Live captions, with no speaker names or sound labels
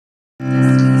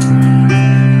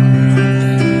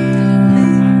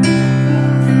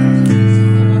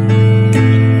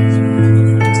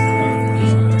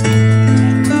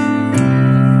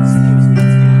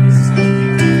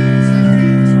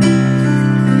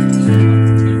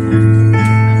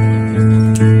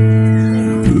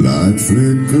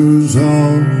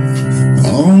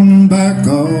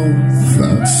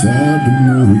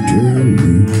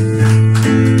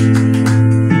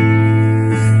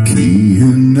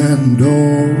that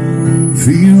door,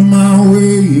 feel my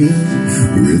way in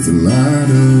with the light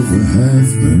of a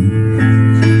half-moon.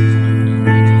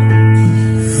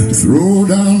 Throw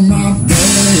down my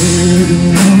bed and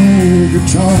one old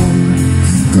guitar,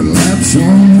 collapse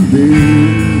on the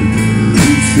bed,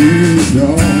 reach for the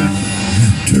door,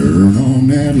 turn on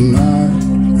that light,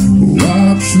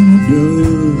 watching the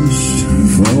dust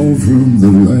fall from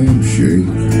the lampshade.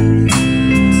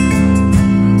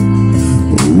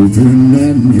 Open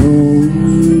that drawer,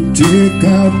 take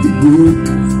out the book,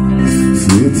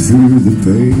 flip through the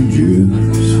pages.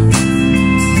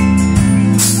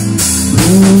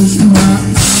 Close my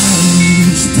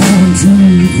eyes, point to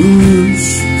the verse,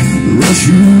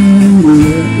 Russian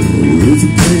roulette with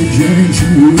a page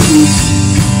ancient words.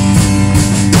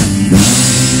 Down,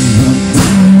 up,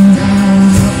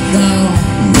 down,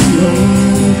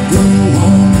 go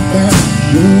on back,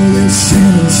 go this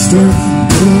sinister,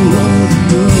 go road,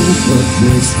 go, but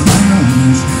there's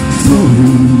crowns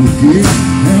floating to get,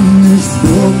 and this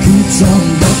boat keeps on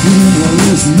bucking while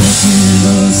it's making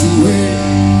us away.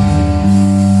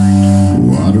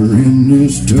 Water in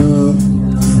this tub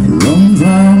runs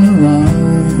round and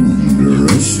round the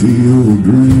rusty old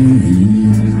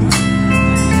drain.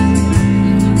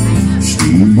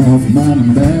 Steam off my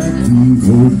back and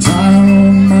cold tile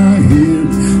on my head,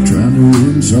 trying to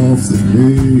rinse off the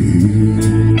day.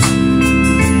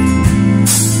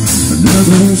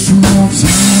 Another small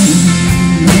time,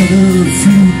 another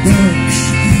few bucks.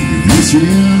 This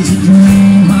is a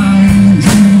dream I'm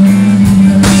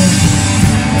dreaming of.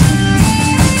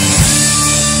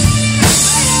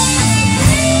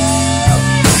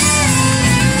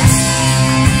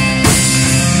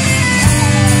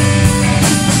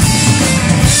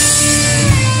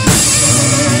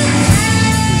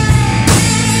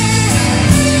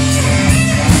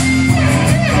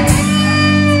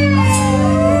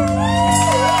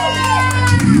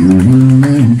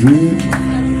 And drip,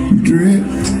 drip,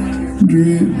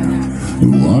 drip, the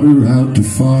water out the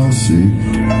faucet.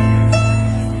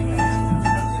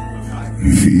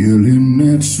 Feeling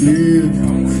that slip,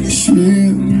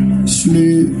 slip,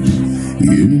 slip,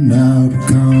 in and out of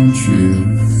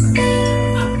conscience.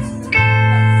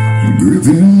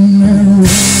 Gripping that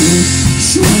rope,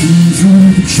 sweating through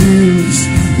the chills,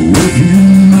 working